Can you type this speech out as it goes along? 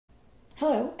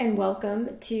Hello and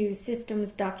welcome to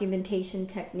Systems Documentation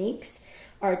Techniques,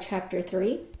 our Chapter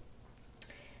 3.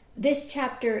 This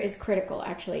chapter is critical,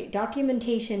 actually.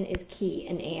 Documentation is key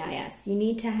in AIS. You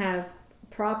need to have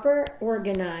proper,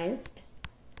 organized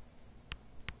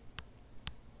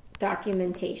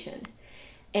documentation.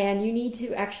 And you need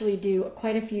to actually do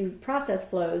quite a few process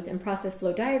flows and process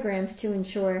flow diagrams to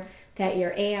ensure that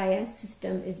your AIS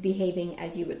system is behaving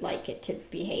as you would like it to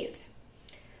behave.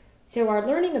 So our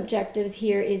learning objectives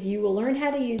here is you will learn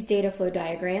how to use data flow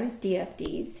diagrams,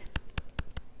 DFDs,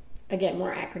 again,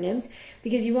 more acronyms,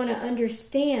 because you want to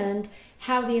understand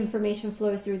how the information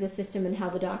flows through the system and how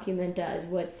the document does.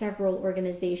 What several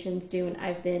organizations do, and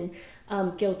I've been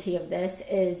guilty of this,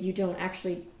 is you don't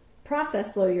actually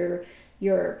process flow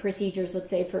your procedures, let's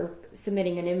say for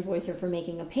submitting an invoice or for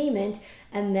making a payment,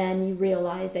 and then you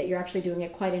realize that you're actually doing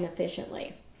it quite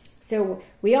inefficiently. So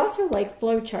we also like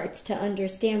flowcharts to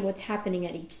understand what's happening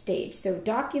at each stage. So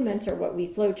documents are what we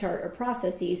flowchart or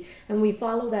processes, and we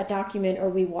follow that document or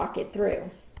we walk it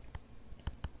through.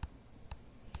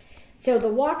 So the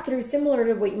walkthrough, similar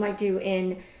to what you might do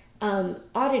in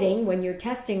auditing, when you're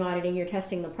testing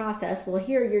the process. Well,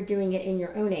 here you're doing it in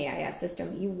your own AIS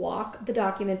system. You walk the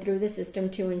document through the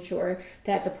system to ensure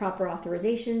that the proper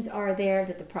authorizations are there,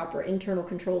 that the proper internal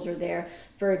controls are there.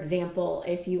 For example,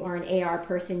 if you are an AR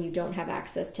person, you don't have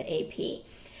access to AP.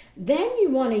 Then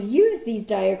you want to use these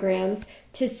diagrams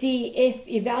to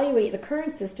evaluate the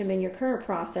current system and your current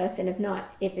process, and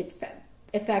if it's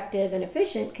effective and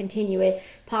efficient, continue it.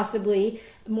 Possibly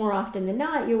more often than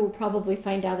not, you will probably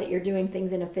find out that you're doing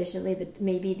things inefficiently, that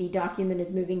maybe the document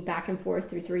is moving back and forth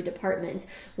through 3 departments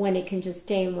when it can just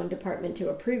stay in one department to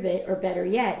approve it. Or better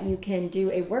yet, you can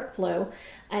do a workflow,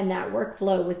 and that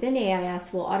workflow within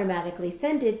AIS will automatically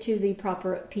send it to the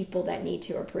proper people that need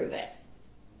to approve it.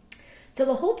 So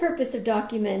the whole purpose of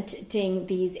documenting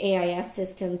these AIS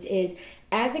systems is,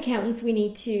 as accountants, we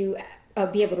need to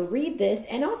be able to read this,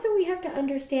 and also we have to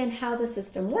understand how the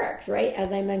system works, right?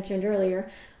 As I mentioned earlier,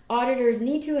 auditors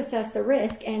need to assess the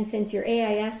risk, and since your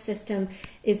AIS system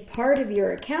is part of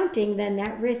your accounting, then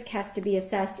that risk has to be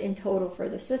assessed in total for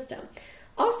the system.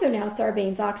 Also now,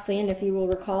 Sarbanes-Oxley, and if you will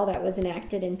recall, that was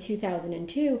enacted in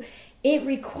 2002, it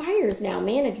requires now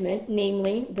management,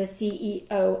 namely the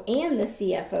CEO and the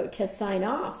CFO, to sign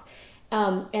off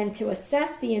and to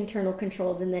assess the internal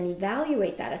controls and then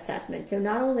evaluate that assessment. So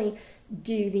not only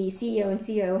do the CEO and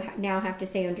CO now have to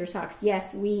say under SOX,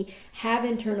 yes, we have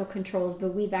internal controls,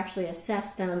 but we've actually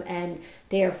assessed them and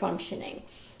they are functioning.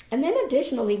 And then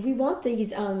additionally, we want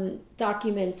these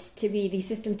documents to be, the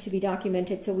system to be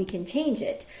documented so we can change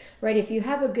it, right? If you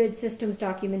have a good systems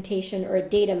documentation, or a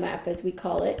data map as we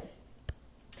call it,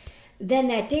 then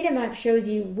that data map shows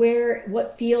you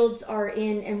what fields are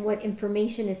in and what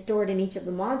information is stored in each of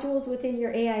the modules within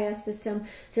your AIS system.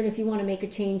 So if you want to make a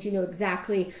change, you know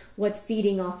exactly what's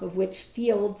feeding off of which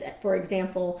fields. For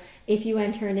example, if you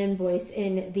enter an invoice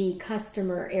in the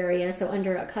customer area, so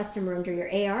under a customer under your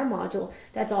AR module,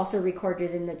 that's also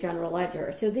recorded in the general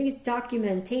ledger. So these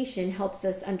documentation helps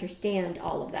us understand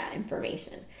all of that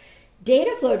information.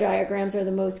 Data flow diagrams are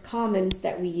the most common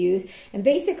that we use, and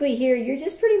basically here you're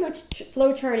just pretty much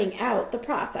flow charting out the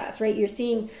process, right? You're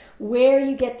seeing where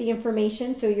you get the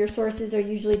information, so your sources are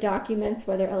usually documents,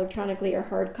 whether electronically or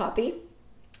hard copy,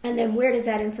 and then where does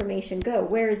that information go?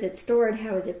 Where is it stored?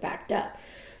 How is it backed up?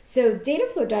 So data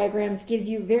flow diagrams gives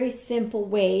you a very simple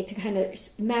way to kind of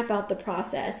map out the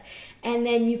process, and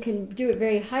then you can do it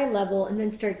very high level and then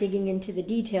start digging into the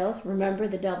details. Remember,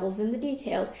 the devil's in the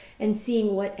details, and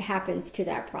seeing what happens to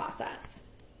that process.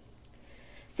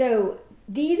 So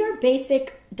these are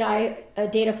basic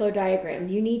data flow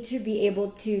diagrams. You need to be able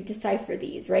to decipher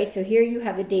these, right? So here you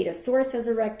have a data source as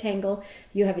a rectangle,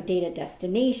 you have a data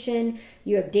destination,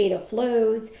 you have data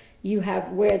flows, you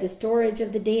have where the storage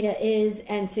of the data is,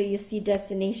 and so you see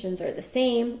destinations are the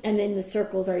same, and then the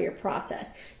circles are your process.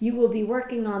 You will be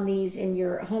working on these in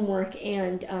your homework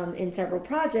and in several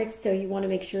projects, so you want to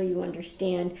make sure you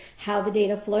understand how the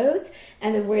data flows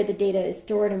and then where the data is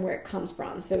stored and where it comes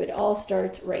from. So it all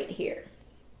starts right here.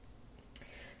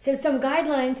 So some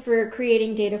guidelines for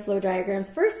creating data flow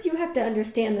diagrams. First, you have to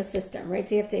understand the system, right?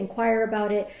 So you have to inquire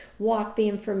about it, walk the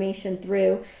information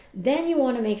through. Then you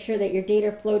want to make sure that your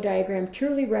data flow diagram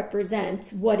truly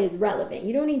represents what is relevant.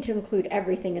 You don't need to include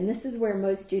everything, and this is where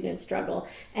most students struggle,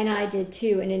 and I did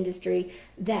too in industry,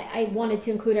 that I wanted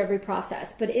to include every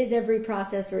process. But is every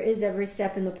process or is every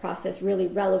step in the process really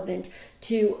relevant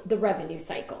to the revenue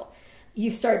cycle? You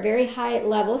start very high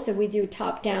level, so we do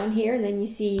top down here, and then you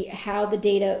see how the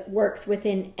data works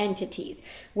within entities,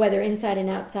 whether inside and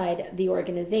outside the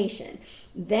organization.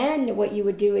 Then what you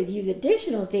would do is use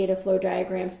additional data flow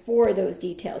diagrams for those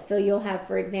details. So you'll have,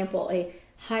 for example, a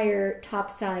higher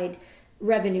topside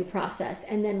revenue process,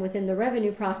 and then within the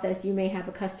revenue process you may have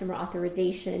a customer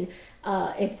authorization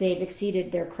if they've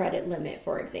exceeded their credit limit,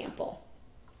 for example.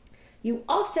 You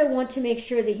also want to make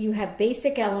sure that you have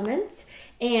basic elements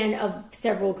and of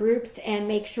several groups, and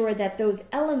make sure that those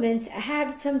elements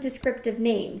have some descriptive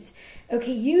names.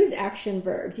 Okay, use action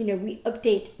verbs. We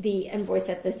update the invoice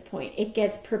at this point. It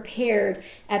gets prepared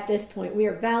at this point. We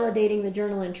are validating the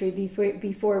journal entry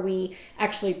before we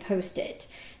actually post it.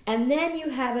 And then you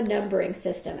have a numbering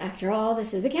system. After all,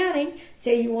 this is accounting, so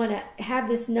you want to have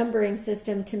this numbering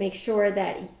system to make sure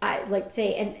that,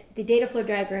 and the data flow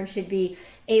diagram should be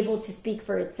able to speak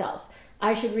for itself.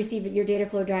 I should receive your data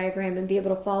flow diagram and be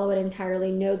able to follow it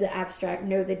entirely, know the abstract,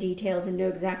 know the details, and know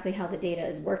exactly how the data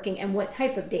is working and what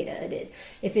type of data it is.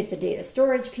 If it's a data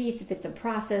storage piece, if it's a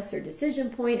process or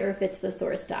decision point, or if it's the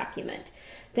source document.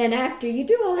 Then after you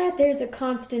do all that, there's a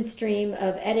constant stream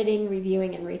of editing,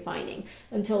 reviewing, and refining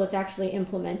until it's actually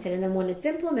implemented. And then when it's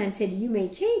implemented, you may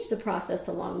change the process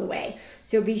along the way.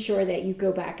 So be sure that you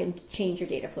go back and change your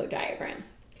data flow diagram.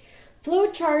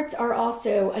 Flowcharts are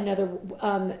also another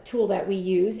tool that we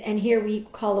use, and here we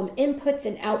call them inputs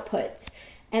and outputs.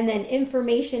 And then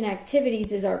information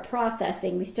activities is our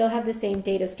processing. We still have the same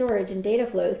data storage and data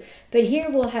flows, but here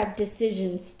we'll have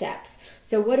decision steps.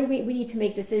 So what do we need to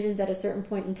make decisions at a certain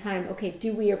point in time. Okay,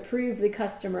 do we approve the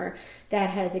customer that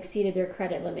has exceeded their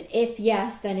credit limit? If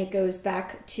yes, then it goes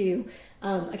back to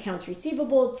accounts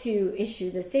receivable to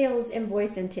issue the sales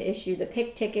invoice and to issue the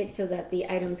pick ticket so that the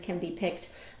items can be picked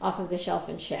off of the shelf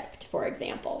and shipped, for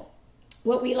example.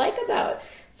 What we like about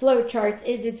flowcharts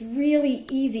is it's really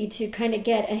easy to kind of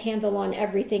get a handle on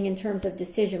everything in terms of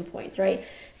decision points, right?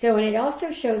 So, and it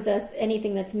also shows us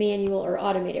anything that's manual or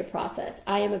automated process.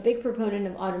 I am a big proponent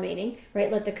of automating,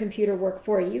 right? Let the computer work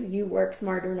for you. You work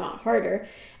smarter, not harder.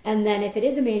 And then if it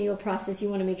is a manual process, you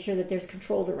want to make sure that there's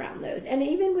controls around those, and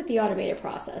even with the automated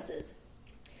processes.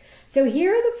 So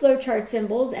here are the flowchart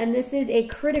symbols, and this is a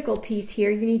critical piece here.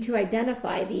 You need to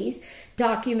identify these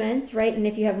documents, right? And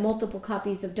if you have multiple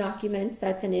copies of documents,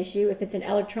 that's an issue. If it's an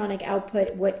electronic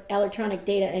output, what electronic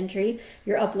data entry,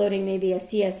 you're uploading maybe a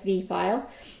CSV file.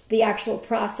 The actual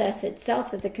process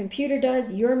itself that the computer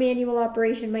does, your manual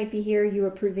operation might be here, you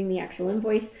approving the actual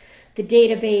invoice, the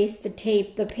database, the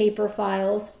tape, the paper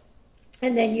files.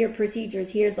 And then your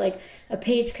procedures. Here's like a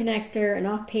page connector, an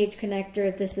off-page connector,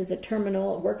 if this is a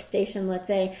terminal, a workstation, let's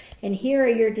say. And here are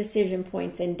your decision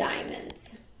points and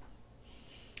diamonds.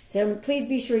 So please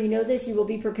be sure you know this. You will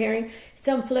be preparing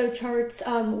some flowcharts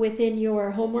within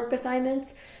your homework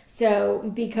assignments.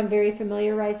 So become very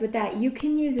familiarized with that. You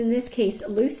can use, in this case,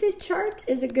 Lucidchart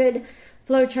is a good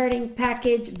flowcharting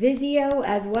package. Visio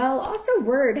as well. Also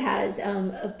Word has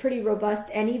a pretty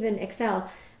robust, and even Excel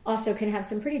also can have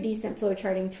some pretty decent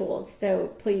flowcharting tools.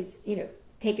 So please,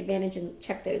 take advantage and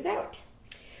check those out.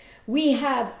 We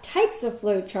have types of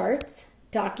flowcharts: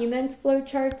 documents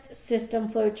flowcharts, system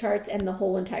flowcharts, and the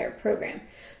whole entire program.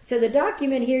 So the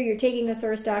document here, you're taking a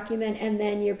source document and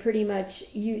then you're pretty much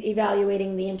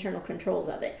evaluating the internal controls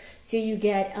of it. So you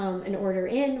get an order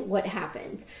in, what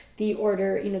happens? The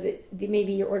order,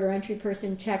 maybe your order entry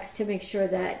person checks to make sure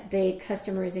that the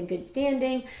customer is in good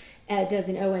standing,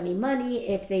 doesn't owe any money.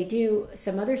 If they do,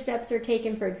 some other steps are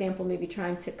taken, for example, maybe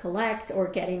trying to collect or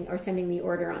sending the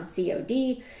order on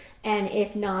COD. And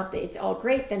if not, it's all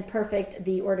great, then perfect.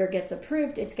 The order gets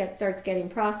approved, starts getting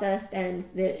processed, and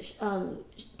the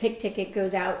pick ticket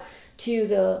goes out to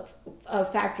the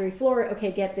factory floor.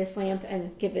 Okay, get this lamp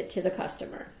and give it to the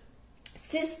customer.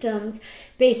 Systems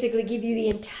basically give you the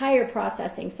entire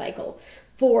processing cycle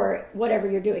for whatever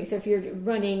you're doing. So if you're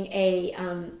running a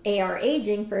AR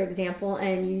aging, for example,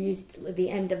 and you used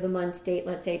the end of the month date,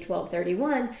 let's say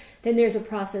 12/31, then there's a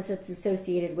process that's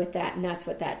associated with that, and that's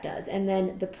what that does. And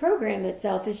then the program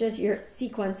itself is just your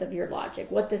sequence of your logic,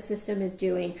 what the system is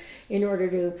doing in order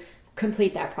to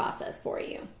complete that process for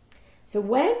you. So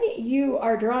when you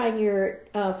are drawing your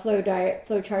flow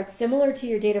charts similar to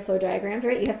your data flow diagrams,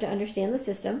 right, you have to understand the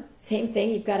system. Same thing,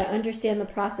 you've got to understand the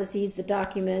processes, the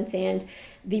documents, and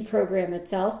the program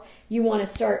itself. You want to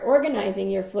start organizing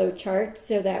your flow chart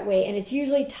so that way, and it's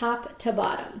usually top to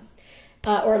bottom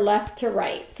or left to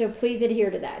right. So please adhere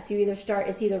to that. So you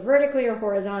it's either vertically or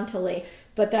horizontally,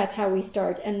 but that's how we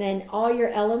start. And then all your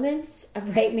elements,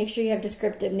 right, make sure you have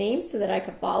descriptive names so that I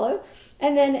can follow.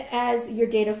 And then as your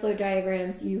data flow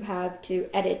diagrams, you have to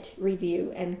edit,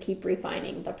 review, and keep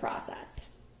refining the process.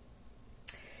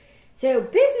 So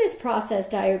business process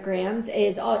diagrams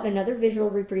is another visual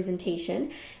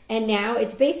representation, and now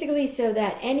it's basically so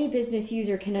that any business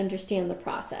user can understand the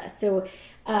process. So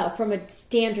from a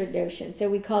standard notion, so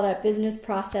we call that business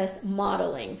process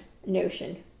modeling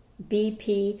notion,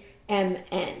 BPMN.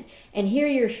 And here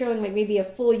you're showing like maybe a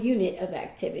full unit of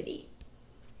activity.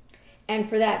 And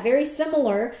for that, very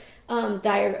similar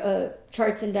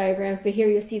charts and diagrams, but here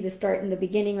you'll see the start and the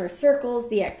beginning are circles,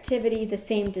 the activity, the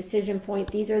same decision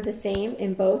point. These are the same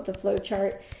in both the flow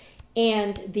chart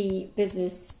and the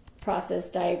business process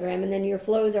diagram. And then your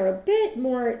flows are a bit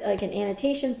more like an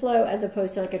annotation flow as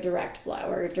opposed to like a direct flow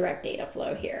or a direct data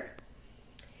flow here.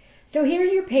 So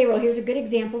here's your payroll. Here's a good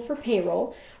example for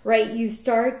payroll, right? You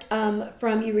start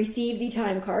from you receive the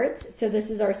time cards. So this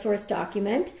is our source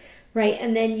document, right?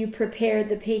 And then you prepare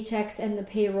the paychecks and the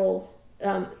payroll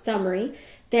summary.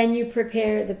 Then you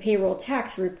prepare the payroll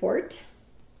tax report.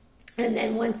 And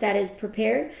then once that is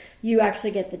prepared, you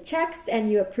actually get the checks and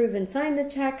you approve and sign the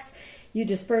checks. You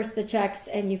disperse the checks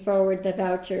and you forward the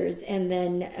vouchers, and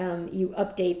then you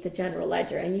update the general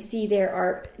ledger. And you see there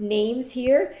are names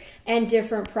here and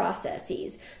different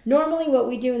processes. Normally what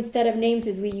we do instead of names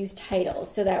is we use titles,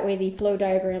 so that way the flow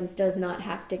diagrams does not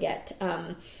have to get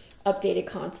updated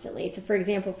constantly. So for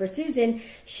example, for Susan,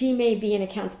 she may be an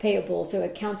accounts payable, so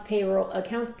accounts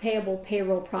payable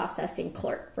payroll processing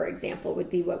clerk, for example, would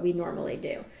be what we normally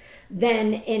do.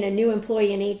 Then in a new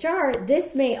employee in HR,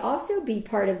 this may also be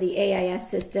part of the AIS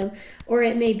system, or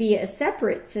it may be a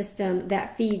separate system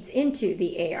that feeds into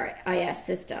the AIS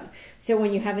system. So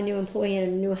when you have a new employee and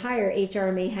a new hire,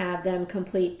 HR may have them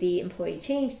complete the employee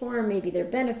change form, maybe their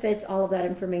benefits, all of that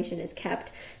information is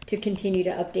kept to continue to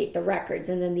update the records.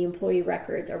 And then the employee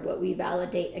records are what we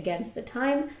validate against the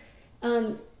time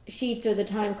sheets or the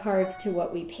time cards to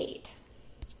what we paid.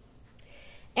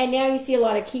 And now you see a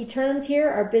lot of key terms here.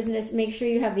 Our business, make sure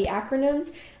you have the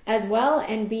acronyms as well,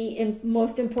 and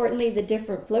most importantly, the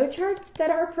different flowcharts that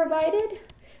are provided.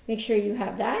 Make sure you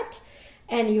have that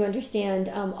and you understand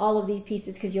all of these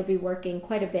pieces, because you'll be working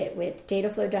quite a bit with data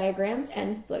flow diagrams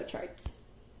and flowcharts.